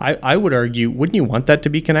 I would argue, wouldn't you want that to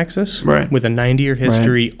be Connexus? Right. With a 90-year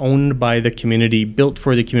history, owned by the community, built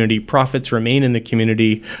for the community, profits remain in the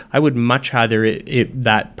community. I would much rather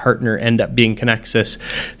that partner end up being Connexus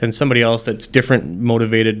than somebody else that's different,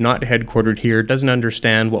 motivated, not headquartered here, doesn't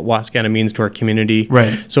understand what Wascana means to our community.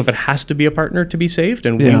 Right. So if it has to be a partner to be saved,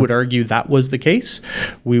 and we would argue that was the case,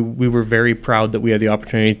 we were very proud that we had the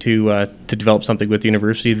opportunity to develop something with the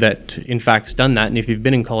university that, in fact, has done that. And if you've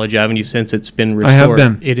been in College Avenue since it's been restored,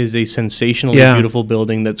 it is a sensationally Yeah. beautiful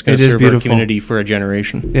building that's going It to is serve our beautiful. community for a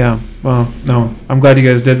generation. Yeah. Well, no, I'm glad you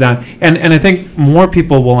guys did that. And I think more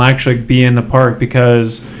people will actually be in the park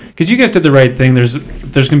because you guys did the right thing. There's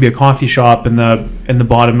going to be a coffee shop in the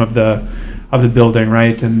bottom of the building,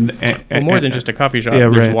 right? And Well, more than just a coffee shop. Yeah,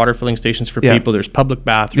 There's right. water filling stations for Yeah. people. There's public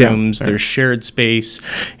bathrooms. Yeah. There's shared space.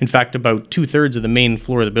 In fact, about 2/3 of the main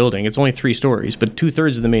floor of the building, it's only 3 stories, but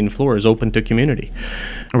 2/3 of the main floor is open to community.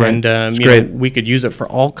 Right. And It's you know, great. we could use it for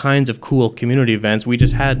all kinds of cool community events. We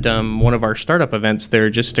just had one of our startup events there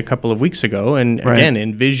just a couple of weeks ago. And Right. again,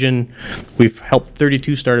 envision, we've helped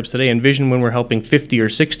 32 startups today. Envision when we're helping 50 or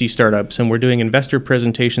 60 startups and we're doing investor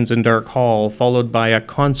presentations in Dark Hall, followed by a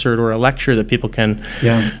concert or a lecture that people can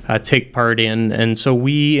take part in. And so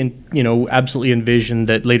we, absolutely envision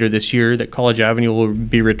that later this year that College Avenue will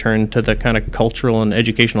be returned to the kind of cultural and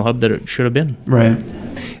educational hub that it should have been. Right.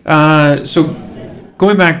 So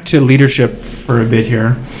going back to leadership for a bit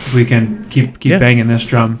here, if we can keep Yeah. banging this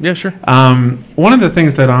drum. Yeah, sure. One of the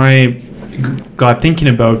things that I got thinking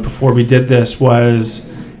about before we did this was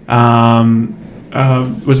about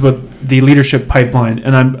the leadership pipeline,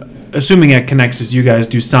 and I'm assuming at Connexus you guys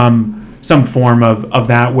do some form of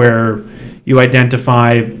that where you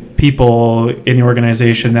identify people in the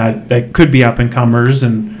organization that could be up and comers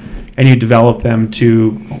and you develop them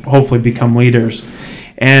to hopefully become leaders.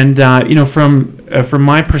 And from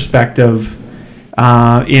my perspective,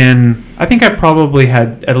 I think I probably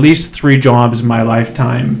had at least 3 jobs in my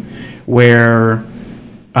lifetime where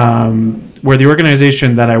the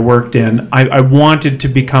organization that I worked in, I wanted to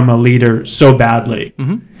become a leader so badly.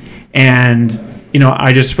 Mm-hmm. And,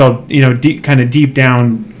 I just felt, deep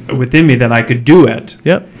down within me that I could do it.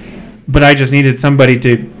 Yep. But I just needed somebody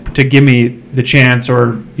to give me the chance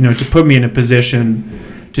or, to put me in a position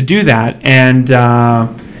to do that. And,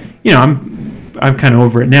 I'm kind of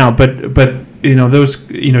over it now, but those,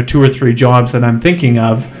 2 or 3 jobs that I'm thinking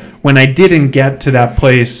of, when I didn't get to that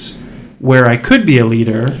place where I could be a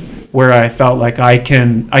leader, where I felt like I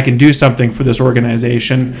can do something for this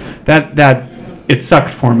organization, that it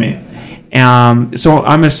sucked for me. So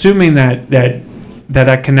I'm assuming that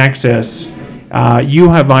at Connexus, you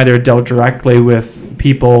have either dealt directly with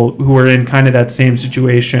people who are in kind of that same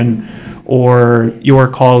situation, or your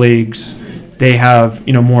colleagues, they have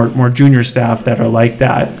more junior staff that are like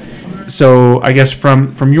that. So I guess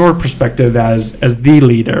from your perspective as the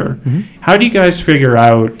leader, Mm-hmm. how do you guys figure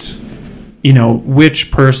out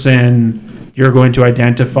which person you're going to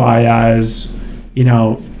identify as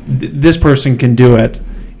this person can do it,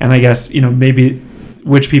 and I guess maybe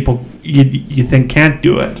which people you think can't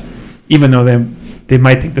do it, even though they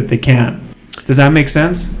might think that they can. Does that make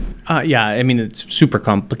sense? Yeah, I mean, it's a super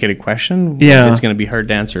complicated question. Yeah. It's going to be hard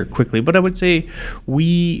to answer quickly. But I would say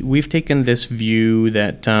we've taken this view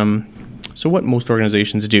that, so what most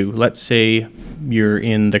organizations do, let's say you're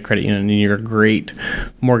in the credit union and you're a great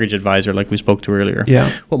mortgage advisor like we spoke to earlier.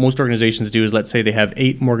 Yeah. What most organizations do is, let's say they have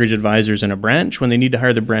 8 mortgage advisors in a branch. When they need to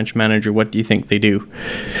hire the branch manager, what do you think they do?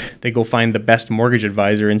 They go find the best mortgage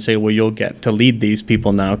advisor and say, well, you'll get to lead these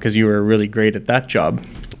people now because you were really great at that job.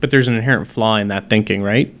 But there's an inherent flaw in that thinking,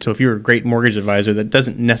 right? So if you're a great mortgage advisor, that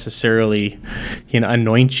doesn't necessarily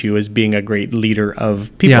anoint you as being a great leader of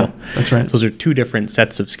people. Yeah, that's right. Those are 2 different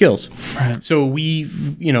sets of skills. Right. So we,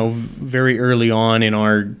 very early on in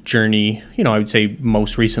our journey, I would say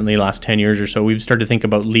most recently, last 10 years or so, we've started to think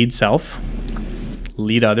about lead self,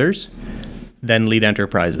 lead others, then lead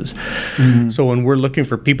enterprises. Mm-hmm. So when we're looking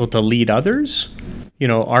for people to lead others,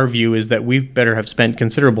 our view is that we better have spent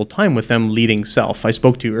considerable time with them leading self. I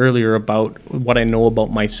spoke to you earlier about what I know about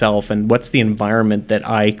myself and what's the environment that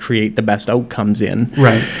I create the best outcomes in.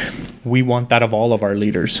 Right. We want that of all of our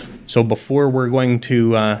leaders. So before we're going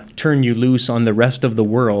to turn you loose on the rest of the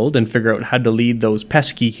world and figure out how to lead those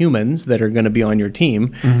pesky humans that are going to be on your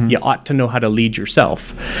team, you ought to know how to lead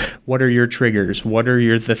yourself. What are your triggers? What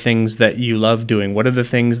are the things that you love doing? What are the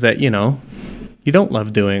things that, you don't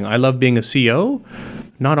love doing? I love being a CEO.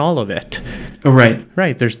 Not all of it. Oh, right.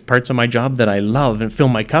 Right. There's parts of my job that I love and fill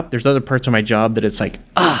my cup. There's other parts of my job that it's like,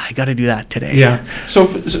 I got to do that today. Yeah. So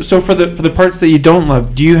for the parts that you don't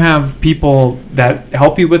love, do you have people that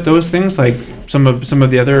help you with those things, like some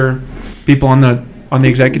of the other people on the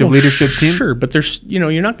executive leadership team? Sure, but there's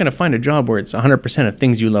you're not going to find a job where it's 100% of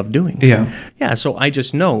things you love doing. Yeah. Yeah. So I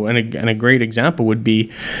just know, and a great example would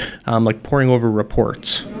be like poring over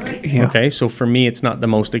reports. Yeah. Okay, so for me, it's not the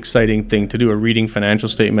most exciting thing to do, or reading financial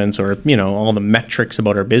statements or, all the metrics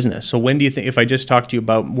about our business. So when do you think, if I just talk to you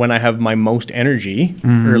about when I have my most energy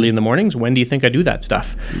early in the mornings, when do you think I do that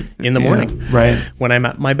stuff? In the morning. Right. When I'm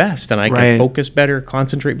at my best and I can focus better,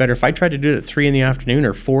 concentrate better. If I tried to do it at 3 p.m.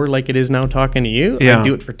 or 4 like it is now talking to you, I'd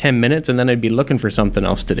do it for 10 minutes and then I'd be looking for something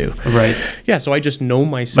else to do. Right. Yeah, so I just know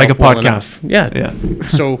myself like a well podcast. enough. Yeah.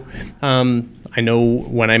 So I know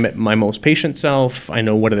when I'm at my most patient self. I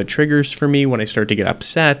know what are the triggers for me when I start to get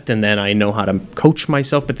upset, and then I know how to coach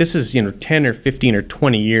myself. But this is 10 or 15 or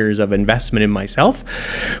 20 years of investment in myself.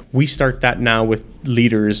 We start that now with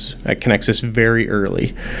leaders at Connexus very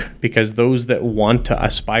early, because those that want to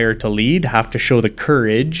aspire to lead have to show the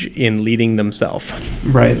courage in leading themselves.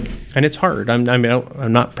 Right. And it's hard.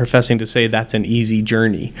 I'm not professing to say that's an easy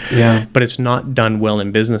journey. Yeah. But it's not done well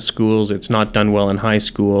in business schools. It's not done well in high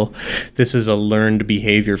school. This is a learned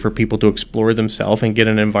behavior for people to explore themselves and get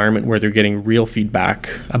an environment where they're getting real feedback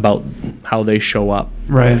about how they show up.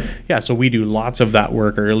 Right. Yeah, so we do lots of that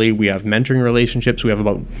work early. We have mentoring relationships. We have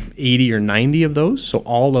about 80 or 90 of those. So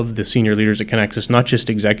all of the senior leaders at Connexus, not just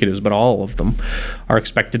executives, but all of them, are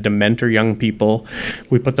expected to mentor young people.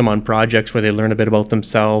 We put them on projects where they learn a bit about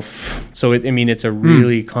themselves. So, it's a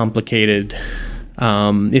really complicated,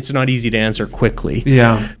 it's not easy to answer quickly.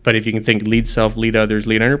 Yeah. But if you can think lead self, lead others,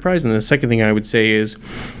 lead enterprise. And the second thing I would say is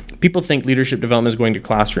people think leadership development is going to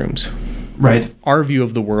classrooms. Right. Our view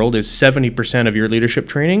of the world is 70% of your leadership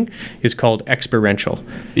training is called experiential.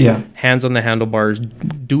 Yeah. Hands on the handlebars,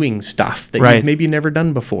 doing stuff that you've maybe never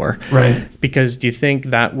done before. Right. Because do you think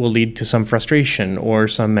that will lead to some frustration or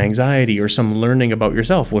some anxiety or some learning about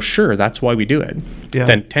yourself? Well, sure, that's why we do it. Yeah.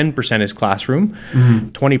 Then 10% is classroom.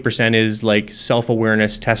 20% is like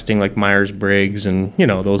self-awareness testing, like Myers-Briggs and,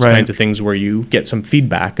 those kinds of things where you get some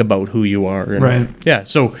feedback about who you are. And yeah.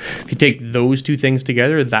 So if you take those two things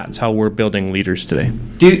together, that's how we're building leaders today.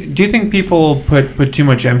 Do you think people put too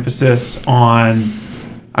much emphasis on,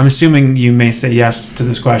 I'm assuming you may say yes to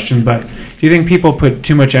this question, but do you think people put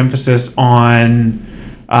too much emphasis on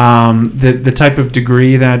the type of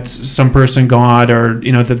degree that some person got, or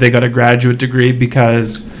that they got a graduate degree?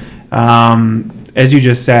 Because as you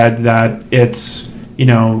just said, that it's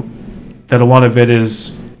that a lot of it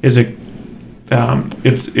is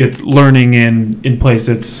it's learning in place.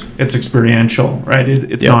 It's experiential, right?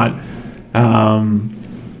 It's not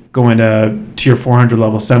going to your 400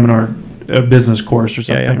 level seminar, a business course or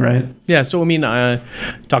something, right? Yeah. So I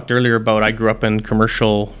talked earlier about I grew up in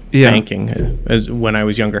commercial banking as when I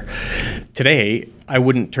was younger. Today, I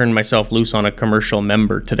wouldn't turn myself loose on a commercial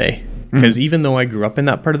member today. Because even though I grew up in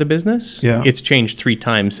that part of the business, it's changed 3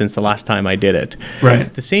 times since the last time I did it.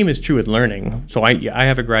 Right. The same is true with learning. So I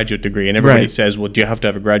have a graduate degree, and everybody says, well, do you have to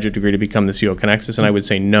have a graduate degree to become the CEO of Connexus? And I would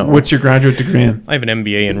say no. What's your graduate degree in? I have an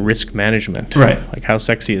MBA in risk management. Right. Like, how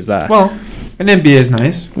sexy is that? Well, an MBA is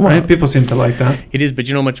nice, right? People seem to like that. It is, but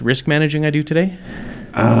you know how much risk managing I do today?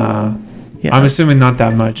 Yeah. I'm assuming not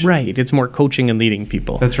that much. Right. It's more coaching and leading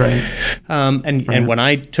people. That's right. And when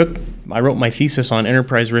I wrote my thesis on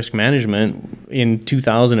enterprise risk management in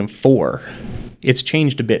 2004. It's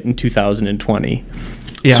changed a bit in 2020.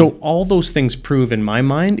 Yeah. So all those things prove in my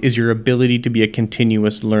mind is your ability to be a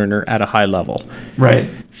continuous learner at a high level. Right.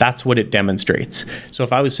 That's what it demonstrates. So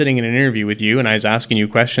if I was sitting in an interview with you and I was asking you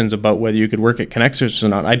questions about whether you could work at Connexus or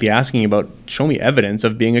not, I'd be asking you about, show me evidence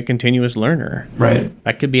of being a continuous learner. Right.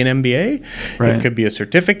 That could be an MBA. Right. It could be a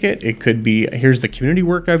certificate. It could be, here's the community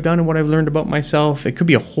work I've done and what I've learned about myself. It could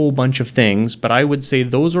be a whole bunch of things, but I would say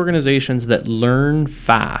those organizations that learn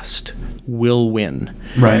fast will win.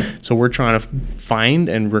 Right. So we're trying to find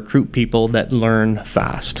and recruit people that learn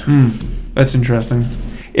fast. That's interesting.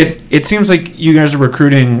 It seems like you guys are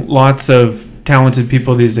recruiting lots of talented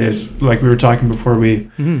people these days. Like we were talking before we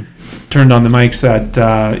turned on the mics, that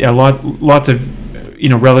lots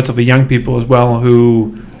of relatively young people as well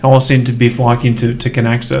who all seem to be flocking to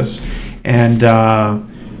Connexus. And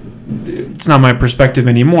it's not my perspective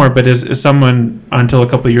anymore, but as someone until a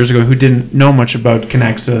couple of years ago who didn't know much about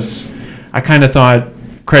Connexus, I kind of thought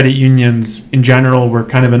credit unions in general were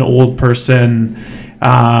kind of an old person,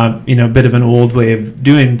 a bit of an old way of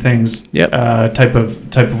doing things, type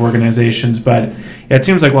of organizations. But it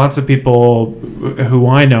seems like lots of people who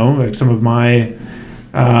I know, like some of my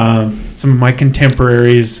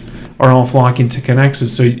contemporaries, are all flocking to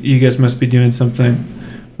Connexus. So you guys must be doing something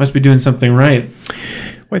right.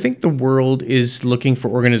 Well, I think the world is looking for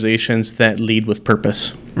organizations that lead with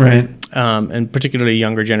purpose. Right. And particularly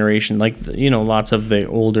younger generation, like, lots of the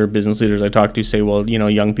older business leaders I talk to say, well,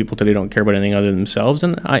 young people today don't care about anything other than themselves.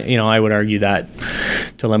 And I would argue that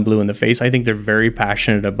till I'm blue in the face. I think they're very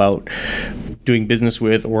passionate about doing business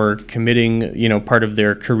with or committing, part of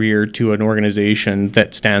their career to an organization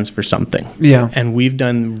that stands for something. Yeah. And we've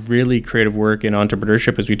done really creative work in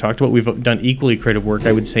entrepreneurship, as we talked about. We've done equally creative work,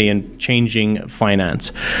 I would say, in changing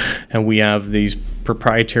finance. And we have these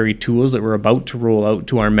proprietary tools that we're about to roll out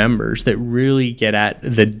to our members that really get at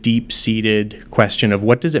the deep-seated question of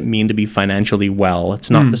what does it mean to be financially well?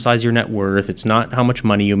 It's not the size of your net worth. It's not how much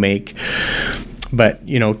money you make. But,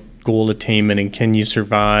 goal attainment and can you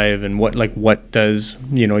survive and what does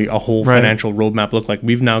a whole financial roadmap look like?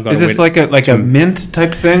 We've now got. Is this like a mint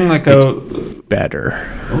type thing? Like better.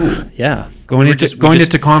 Oh yeah. Going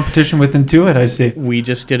into competition with Intuit, I see. We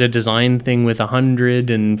just did a design thing with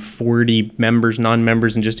 140 members,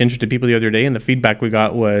 non-members, and just interested people the other day, and the feedback we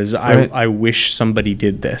got was, I wish somebody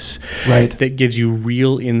did this. Right. That gives you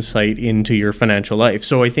real insight into your financial life.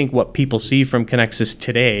 So I think what people see from Connexus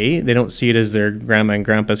today, they don't see it as their grandma and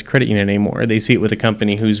grandpa's credit union anymore. They see it with a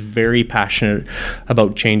company who's very passionate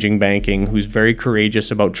about changing banking, who's very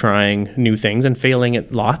courageous about trying new things and failing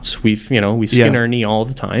at lots. We skin our knee all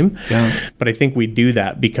the time. Yeah. But I think we do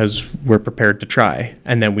that because we're prepared to try.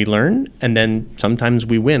 And then we learn, and then sometimes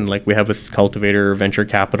we win, like we have with Cultivator or Venture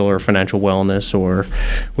Capital or Financial Wellness, or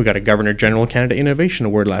we got a Governor General Canada Innovation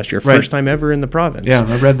Award last year, first time ever in the province. Yeah,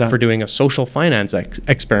 I read that. For doing a social finance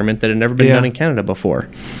experiment that had never been done in Canada before,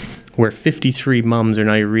 where 53 moms are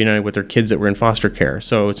now reunited with their kids that were in foster care.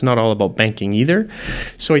 So it's not all about banking either.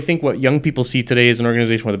 So I think what young people see today is an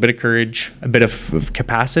organization with a bit of courage, a bit of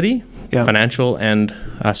capacity, financial and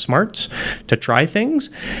smarts to try things,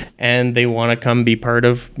 and they want to come be part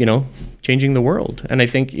of, changing the world. And I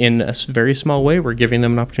think in a very small way, we're giving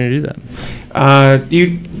them an opportunity to do that.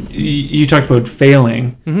 You talked about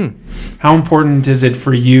failing. Mm-hmm. How important is it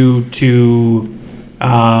for you to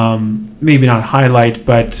maybe not highlight,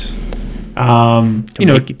 but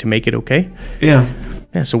to make it okay? Yeah.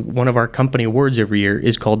 Yeah, so one of our company awards every year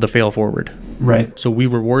is called the Fail Forward. Right. So we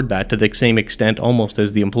reward that to the same extent almost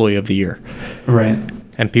as the Employee of the Year. Right.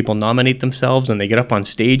 And people nominate themselves and they get up on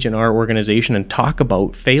stage in our organization and talk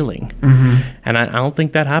about failing. Mm-hmm. And I don't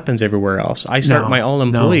think that happens everywhere else. I start my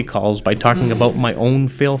all-employee calls by talking about my own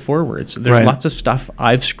fail forwards. There's lots of stuff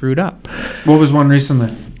I've screwed up. What was one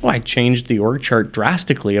recently? Well, I changed the org chart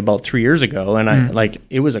drastically about 3 years ago, and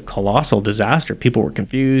it was a colossal disaster. People were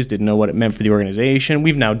confused, didn't know what it meant for the organization.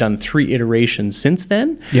 We've now done 3 iterations since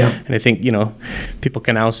then. Yeah. And I think, people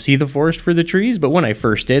can now see the forest for the trees, but when I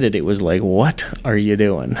first did it, it was like, what are you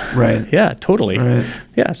doing? Right. Yeah, totally. Right.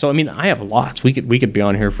 Yeah, so I have lots. We could be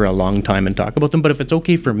on here for a long time and talk about them, but if it's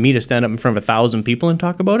okay for me to stand up in front of 1,000 people and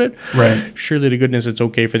talk about it, surely to goodness it's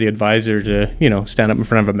okay for the advisor to, stand up in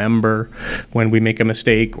front of a member when we make a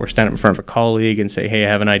mistake, or stand up in front of a colleague and say, hey, I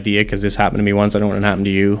have an idea because this happened to me once. I don't want it to happen to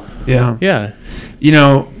you. Yeah. Yeah.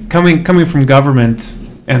 Coming from government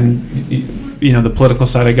and, the political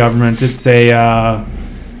side of government, it's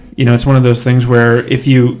it's one of those things where if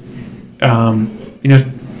you,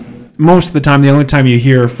 most of the time, the only time you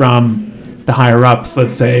hear from the higher ups,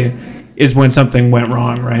 let's say, is when something went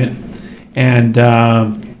wrong, right? And,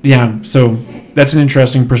 so that's an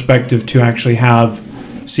interesting perspective to actually have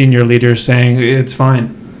senior leaders saying it's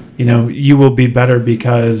fine. You will be better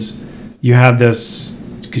because you had this,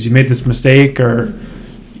 because you made this mistake, or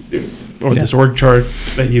this org chart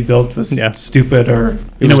that you built was stupid, or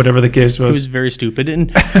whatever the case was. It was very stupid,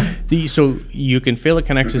 and so you can fail at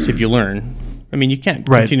Connexus if you learn. I mean, you can't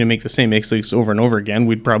continue to make the same mistakes over and over again.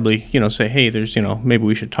 We'd probably, say, hey, there's, maybe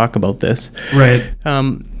we should talk about this. Right.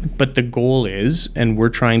 But the goal is, and we're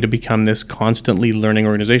trying to become this constantly learning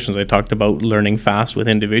organization. I talked about learning fast with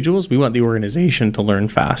individuals. We want the organization to learn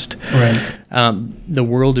fast. Right. The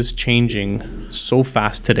world is changing so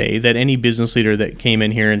fast today that any business leader that came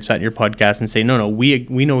in here and sat in your podcast and say, no, we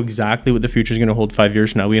know exactly what the future is going to hold 5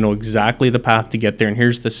 years from now. We know exactly the path to get there. And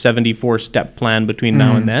here's the 74-step plan between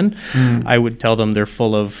now and then. I would tell them they're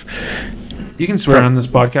full of... You can swear on this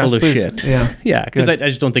podcast, full of please. shit. Yeah, because I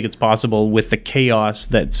just don't think it's possible with the chaos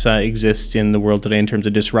that exists in the world today in terms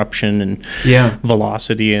of disruption and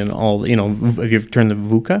velocity and all. Have you ever turned the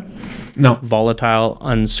VUCA? No. Volatile,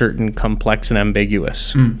 uncertain, complex, and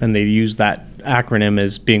ambiguous. And they use that acronym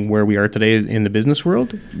as being where we are today in the business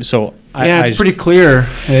world. So it's pretty clear.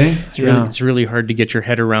 Hey, it's really hard to get your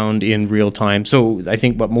head around in real time. So I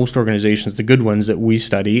think what most organizations, the good ones that we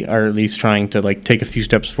study, are at least trying to take a few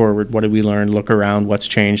steps forward. What did we learn? Look around. What's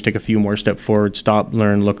changed? Take a few more steps forward. Stop.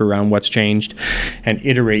 Learn. Look around. What's changed? And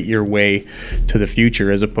iterate your way to the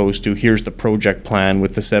future, as opposed to here's the project plan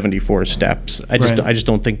with the 74 steps. I just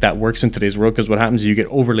don't think that works in today's world, because what happens is you get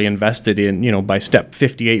overly invested in by step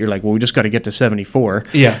 58 you're like, well, we just got to get to 74.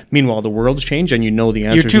 Yeah. Meanwhile, the world's changed, and the answer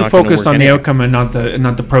you're is too not going to focused on the outcome and not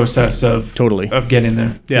the process of getting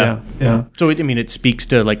there. Yeah. So it speaks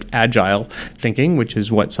to like agile thinking, which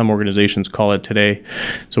is what some organizations call it today.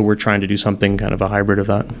 So we're trying to do something kind of a hybrid of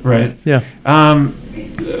that. Right. Yeah.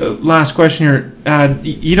 Last question here.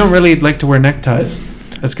 You don't really like to wear neckties.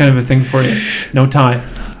 That's kind of a thing for you. No tie.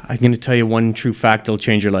 I'm going to tell you one true fact that'll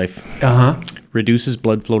change your life. Reduces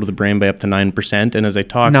blood flow to the brain by up to 9%. And as I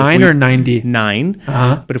talk... 9 or 90? 9.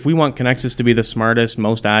 But if we want Connexus to be the smartest,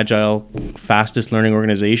 most agile, fastest learning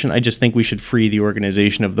organization, I just think we should free the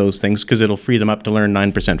organization of those things because it'll free them up to learn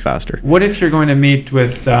 9% faster. What if you're going to meet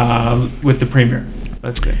with the Premier,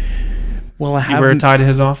 let's say? Well, you wear a tie to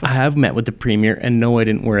his office? I have met with the Premier, and no, I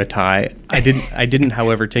didn't wear a tie. I didn't,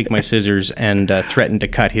 however, take my scissors and threaten to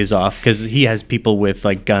cut his off because he has people with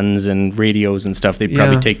like guns and radios and stuff. They'd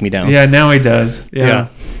probably take me down. Yeah, now he does. Yeah.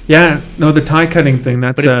 No, the tie cutting thing.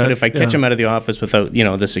 That's. But if I catch him out of the office without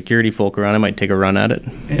the security folk around, I might take a run at it.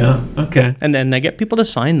 Yeah. Okay. And then I get people to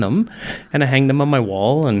sign them, and I hang them on my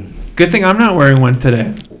wall. And good thing I'm not wearing one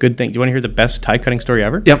today. Good thing. Do you want to hear the best tie cutting story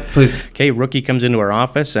ever? Yep, please. Okay, rookie comes into our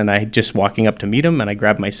office, and I just walking up to meet him, and I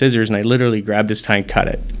grabbed my scissors, and I literally grabbed his tie and cut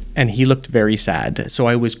it. And he looked very sad. So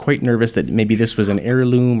I was quite nervous that maybe this was an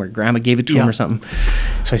heirloom or grandma gave it to him or something.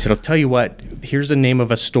 So I said, I'll tell you what, here's the name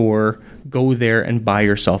of a store. Go there and buy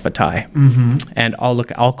yourself a tie. And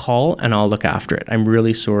I'll call and I'll look after it. I'm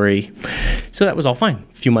really sorry. So that was all fine.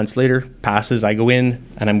 A few months later, passes, I go in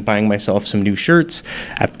and I'm buying myself some new shirts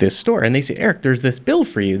at this store. And they say, Eric, there's this bill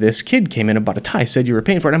for you. This kid came in and bought a tie, said you were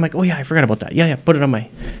paying for it. I'm like, oh yeah, I forgot about that. Yeah, put it on my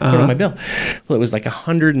bill. Well, it was like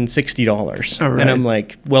 $160. Right. And I'm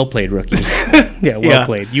like, well played, rookie. Yeah, well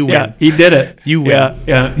played. You win. Yeah, he did it. You win.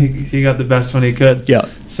 Yeah. He got the best one he could. Yeah.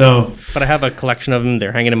 So, but I have a collection of them.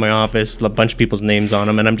 They're hanging in my office, a bunch of people's names on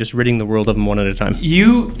them, and I'm just ridding the world of them one at a time.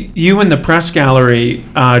 You and the press gallery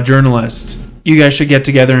journalists, you guys should get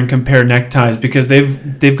together and compare neckties because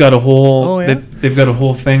they've got a whole they've got a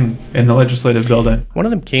whole thing in the legislative building. One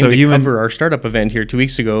of them came to cover our startup event here 2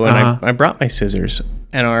 weeks ago, and I brought my scissors.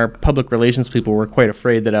 And our public relations people were quite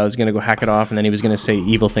afraid that I was going to go hack it off, and then he was going to say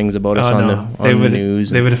evil things about us on the news.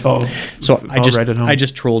 They would have followed. So I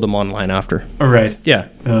just trolled him online after. All right. Yeah.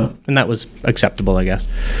 And that was acceptable, I guess.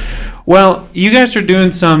 Well, you guys are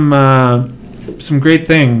doing some great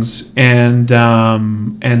things, and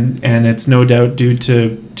it's no doubt due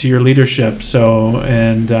to your leadership. So,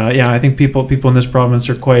 I think people in this province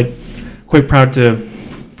are quite proud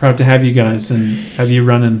to have you guys and have you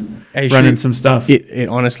running some stuff. It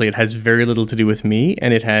honestly, it has very little to do with me,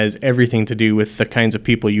 and it has everything to do with the kinds of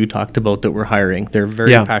people you talked about that we're hiring. They're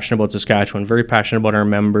very passionate about Saskatchewan, very passionate about our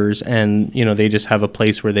members, and they just have a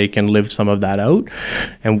place where they can live some of that out.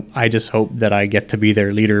 And I just hope that I get to be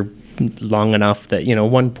their leader long enough that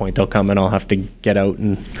one point they'll come and I'll have to get out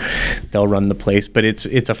and they'll run the place. But it's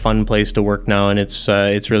a fun place to work now, and it's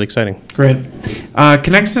really exciting. Great.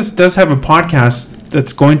 Connexus does have a podcast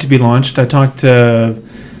that's going to be launched. I talked to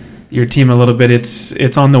your team a little bit.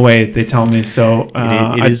 It's on the way, they tell me. So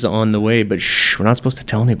it is on the way, but we're not supposed to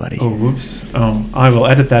tell anybody. Oh, whoops. Oh, I will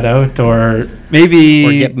edit that out, or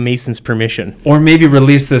maybe get Mason's permission, or maybe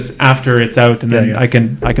release this after it's out, and then I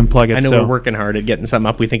can plug it. I know we're working hard at getting something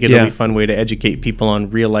up. We think it'll be a fun way to educate people on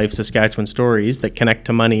real life Saskatchewan stories that connect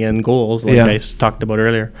to money and goals, like I talked about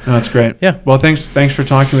earlier. Oh, that's great. Yeah. Well, thanks for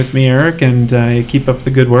talking with me, Eric, and keep up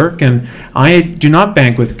the good work. And I do not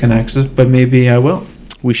bank with Connexus, but maybe I will.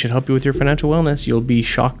 We should help you with your financial wellness. You'll be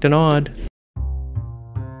shocked and awed.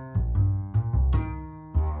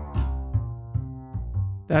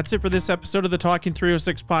 That's it for this episode of the Talking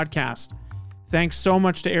 306 podcast. Thanks so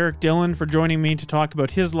much to Eric Dillon for joining me to talk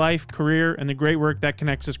about his life, career, and the great work that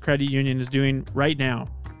Connexus Credit Union is doing right now.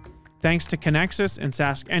 Thanks to Connexus and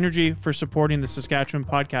Sask Energy for supporting the Saskatchewan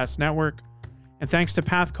Podcast Network. And thanks to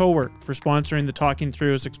Path Cowork for sponsoring the Talking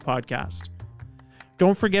 306 podcast.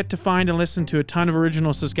 Don't forget to find and listen to a ton of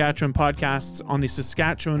original Saskatchewan podcasts on the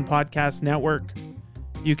Saskatchewan Podcast Network.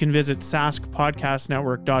 You can visit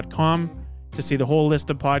saskpodcastnetwork.com to see the whole list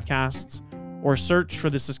of podcasts, or search for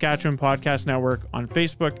the Saskatchewan Podcast Network on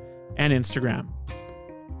Facebook and Instagram.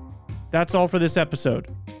 That's all for this episode.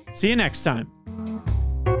 See you next time.